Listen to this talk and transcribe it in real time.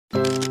Hi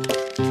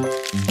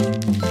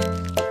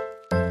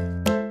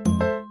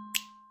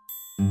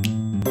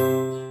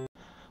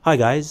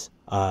guys,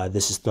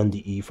 this is Thunder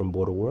E from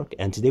Booredatwork,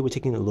 and today we're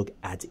taking a look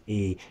at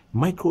a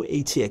micro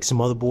ATX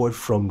motherboard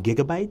from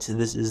Gigabyte.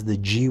 This is the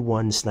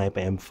G1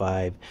 Sniper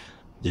M5,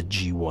 the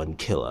G1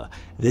 Killer.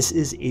 This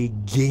is a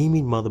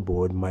gaming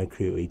motherboard,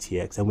 micro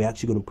ATX, and we're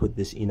actually going to put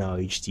this in our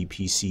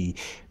HDPC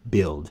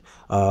build.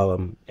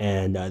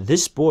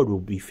 This board will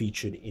be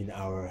featured in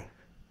our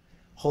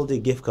holiday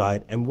gift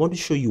guide, and we want to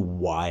show you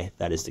why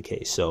that is the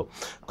case. So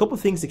a couple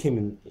of things that came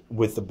in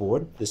with the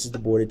board. This is the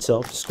board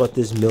itself. It's got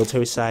this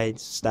military side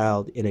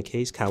styled inner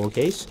case, camel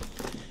case.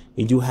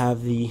 You do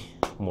have the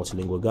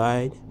multilingual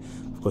guide,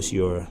 of course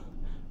your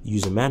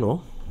user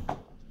manual. It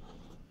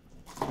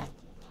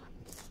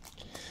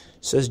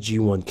says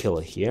G1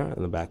 Killer here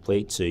on the back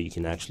plate, so you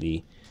can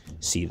actually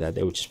see that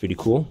there, which is pretty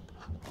cool.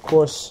 Of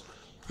course,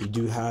 you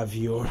do have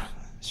your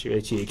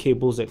ATA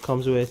cables that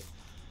comes with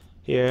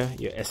here,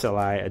 your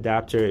SLI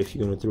adapter if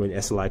you're going to throw an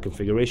SLI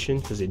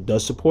configuration, because it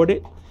does support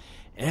it,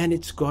 and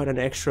it's got an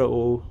extra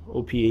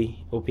OP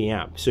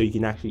amp, so you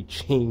can actually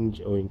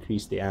change or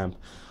increase the amp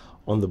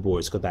on the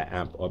board. It's got that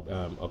amp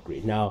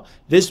upgrade. Now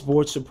this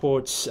board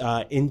supports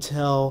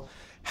Intel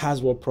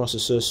Haswell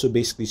processors, so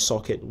basically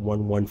socket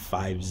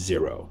 1150.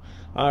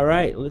 All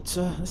right, let's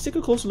take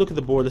a closer look at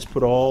the board. Let's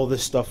put all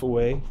this stuff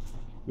away.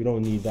 We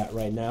don't need that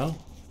right now,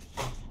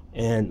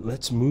 and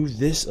let's move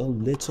this a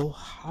little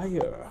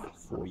higher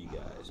for you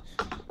guys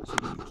so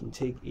you can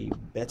take a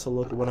better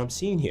look at what I'm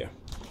seeing here.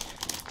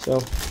 So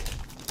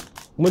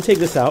I'm gonna take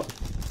this out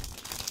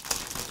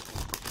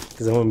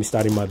because I'm gonna be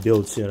starting my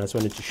build soon. I just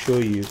wanted to show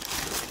you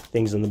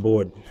things on the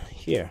board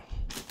here.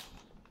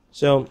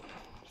 So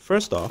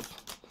first off,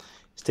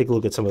 let's take a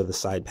look at some of the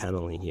side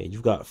paneling here.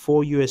 You've got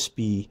 4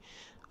 USB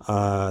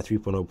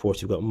 3.0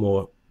 ports. You've got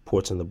more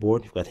ports on the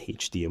board. You've got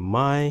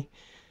HDMI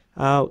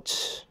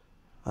out,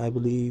 I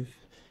believe.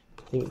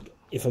 I think,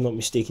 if I'm not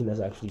mistaken, there's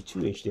actually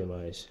 2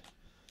 HDMIs.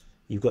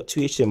 You've got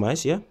 2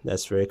 HDMIs, yeah,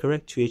 that's very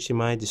correct. 2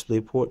 HDMI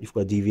display port. You've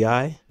got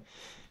DVI,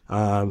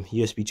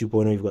 USB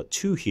 2.0. You've got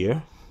 2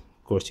 here.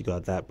 Of course, you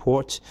got that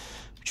port,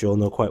 which you all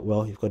know quite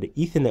well. You've got the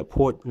Ethernet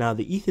port. Now,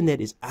 the Ethernet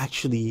is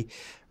actually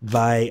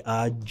by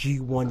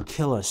G1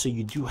 Killer, so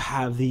you do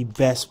have the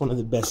best, one of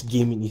the best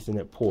gaming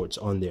Ethernet ports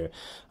on there,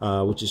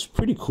 which is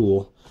pretty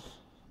cool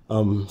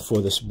for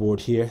this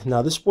board here.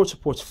 Now, this board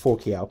supports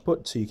 4K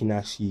output, so you can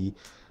actually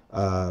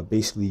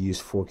basically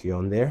use 4K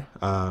on there,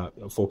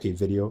 4K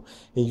video,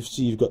 and you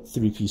see you've got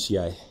 3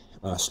 PCI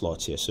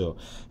slots here. So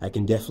I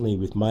can definitely,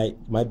 with my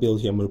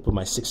build here, I'm going to put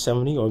my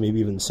 670 or maybe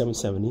even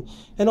 770,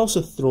 and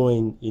also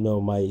throwing, you know,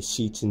 my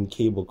seats and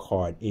cable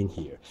card in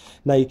here.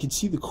 Now you can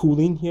see the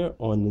cooling here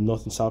on the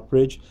north and south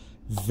bridge.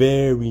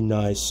 Very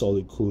nice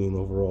solid cooling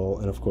overall,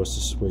 and of course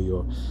this is where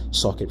your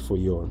socket for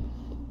your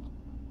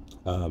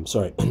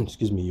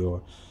excuse me,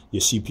 your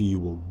CPU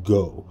will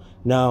go.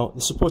 Now,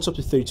 it supports up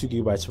to 32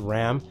 gigabytes of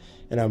RAM,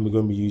 and I'm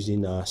going to be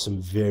using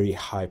some very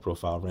high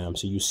profile RAM,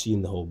 so you see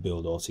in the whole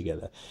build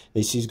altogether.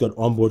 You see it's got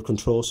onboard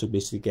control, so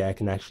basically I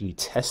can actually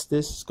test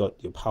this. It's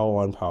got your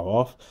power on, power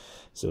off,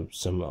 so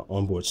some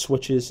onboard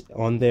switches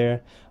on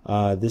there.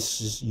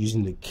 This is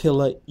using the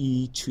Killer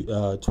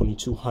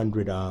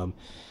E2200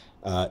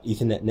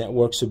 Ethernet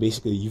network, so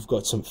basically you've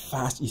got some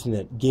fast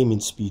Ethernet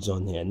gaming speeds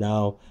on there.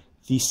 Now,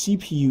 the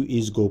CPU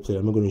is gold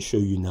plated. I'm not going to show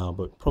you now,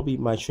 but probably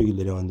might show you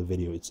later on in the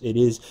video. It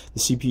is the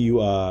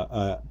CPU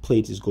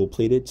plate is gold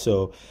plated,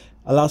 so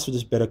allows for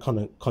this better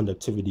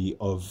conductivity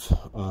of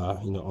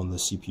you know, on the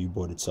CPU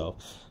board itself.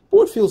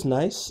 Board feels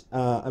nice.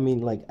 I mean,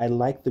 like, I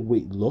like the way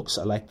it looks.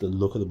 I like the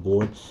look of the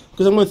board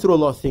because I'm going to throw a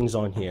lot of things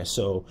on here.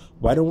 So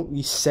why don't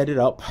we set it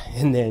up,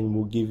 and then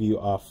we'll give you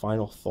our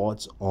final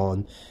thoughts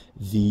on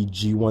the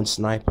G1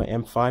 Sniper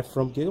M5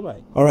 from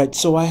Gigabyte. All right,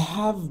 so I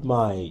have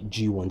my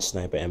G1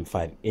 Sniper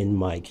M5 in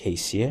my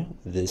case here.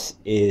 This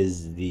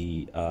is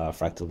the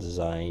Fractal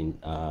Design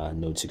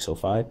Node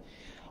 605.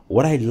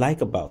 What I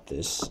like about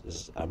this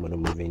is, I'm going to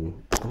move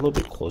in a little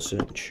bit closer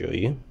and show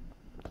you.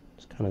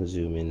 Just kind of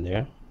zoom in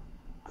there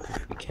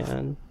if we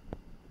can.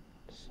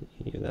 See,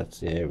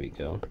 there we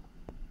go.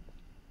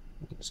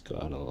 Let's go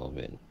out a little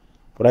bit.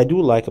 What I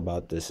do like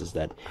about this is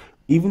that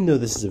even though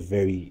this is a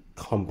very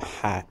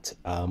compact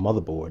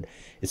motherboard,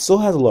 it still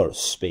has a lot of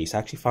space. I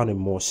actually found it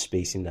more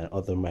spacing than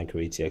other micro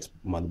ATX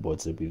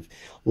motherboards that we've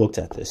looked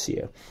at this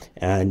year.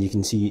 And you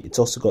can see it's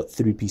also got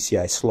 3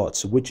 PCI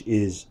slots, which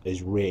is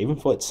rare. Even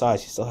for its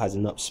size, it still has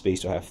enough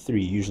space to have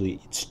 3. Usually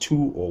it's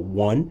 2 or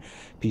 1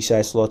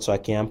 PCI slot, so I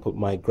can put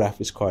my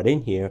graphics card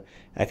in here.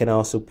 I can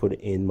also put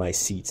in my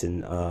seats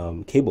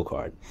and cable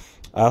card.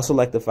 I also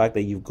like the fact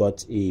that you've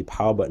got a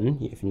power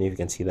button, if you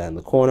can see that in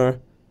the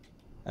corner,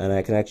 and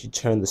I can actually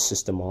turn the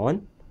system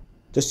on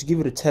just to give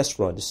it a test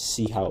run, just to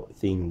see how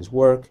things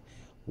work,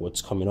 what's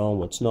coming on,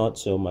 what's not.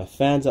 So my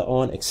fans are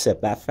on,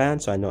 except that fan,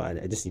 so I know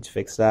I just need to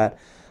fix that.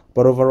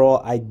 But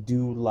overall, I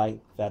do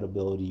like that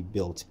ability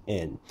built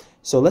in.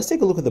 So let's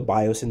take a look at the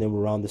BIOS, and then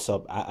we'll round this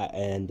up.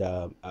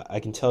 I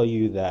can tell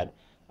you that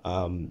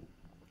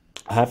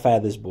I have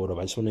fired this board up.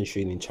 I just want to show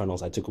you the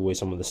internals. I took away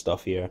some of the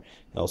stuff here,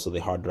 and also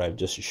the hard drive,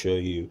 just to show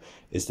you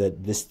is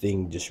that this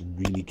thing just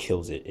really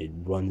kills it. It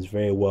runs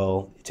very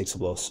well. It takes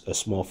up a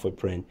small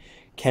footprint.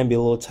 Can be a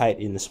little tight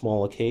in the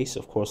smaller case,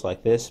 of course,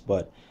 like this.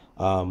 But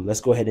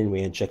let's go ahead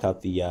anyway and check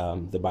out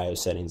the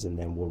BIOS settings, and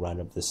then we'll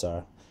round up this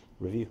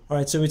review. All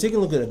right, so we're taking a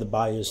look at the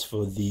BIOS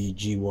for the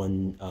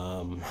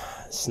G1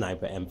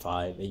 Sniper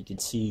M5, and you can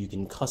see you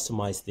can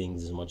customize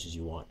things as much as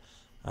you want.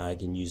 I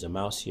can use a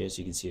mouse here, so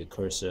you can see a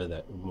cursor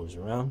that moves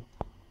around.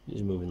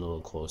 Just moving a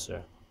little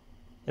closer,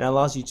 and it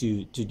allows you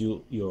to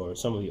do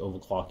some of the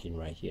overclocking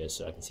right here.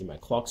 So I can see my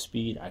clock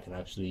speed. I can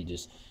actually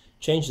just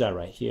change that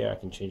right here. I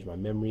can change my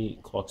memory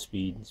clock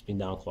speed, spin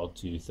down clock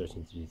to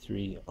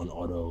 1333 on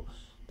auto.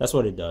 That's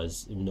what it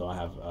does, even though I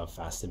have a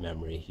faster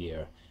memory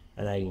here,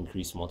 and I can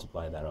increase,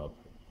 multiply that up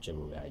whichever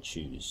way I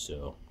choose.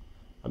 So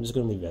I'm just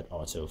going to leave that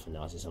auto for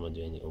now, since I'm not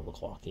doing the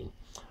overclocking.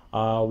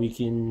 We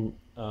can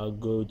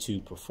go to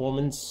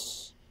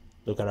performance,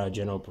 look at our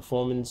general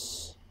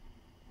performance,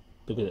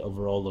 look at the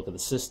overall, look at the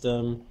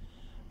system,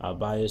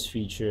 BIOS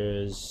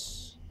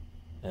features,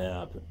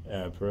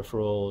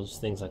 peripherals,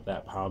 things like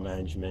that, power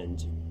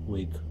management.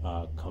 We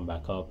come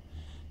back up.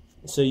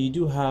 So you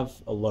do have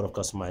a lot of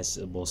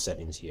customizable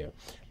settings here.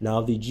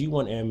 Now the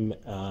G1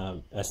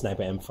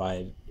 Sniper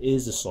M5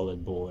 is a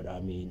solid board.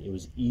 I mean, it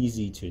was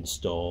easy to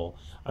install.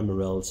 I'm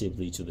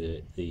relatively to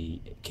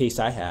the case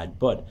I had,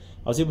 but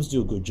I was able to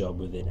do a good job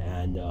with it,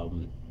 and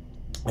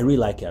I really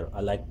like it. I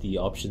like the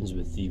options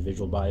with the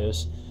visual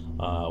BIOS,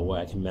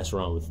 where I can mess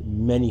around with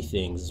many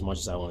things as much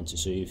as I want to.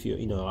 So if you're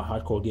a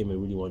hardcore gamer,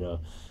 really want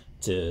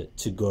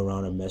to go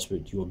around and mess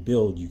with your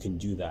build, you can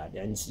do that,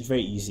 and it's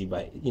very easy.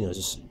 By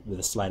just with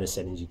the slider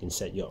settings, you can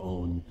set your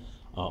own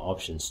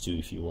options too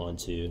if you want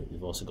to.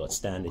 We've also got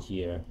standard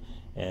here,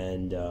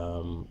 and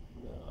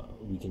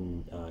we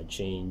can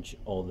change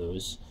all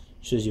those.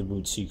 Shows your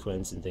boot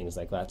sequence and things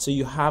like that. So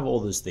you have all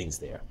those things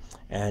there,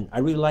 and I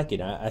really like it.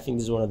 I think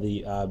this is one of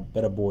the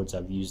better boards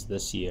I've used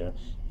this year,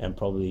 and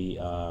probably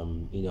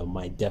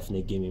my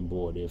definite gaming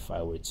board if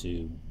I were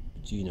to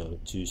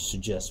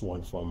suggest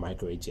one for a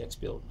micro ATX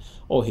build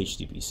or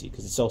HDPC,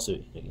 because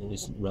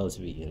it's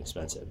relatively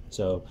inexpensive.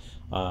 So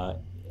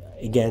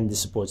again, this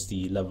supports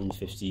the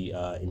 1150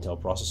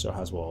 Intel processor,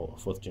 as well,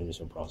 4th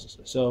generation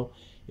processor. So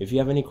if you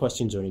have any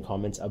questions or any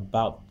comments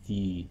about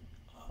the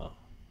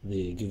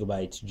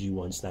Gigabyte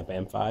G1 Sniper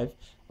M5,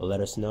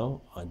 let us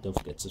know. Don't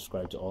forget to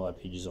subscribe to all our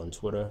pages on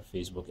Twitter,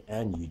 Facebook,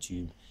 and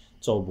YouTube.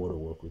 It's all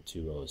Booredatwork with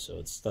 2 O's. So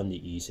it's Thunder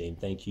E saying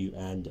thank you,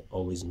 and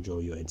always enjoy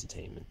your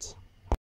entertainment.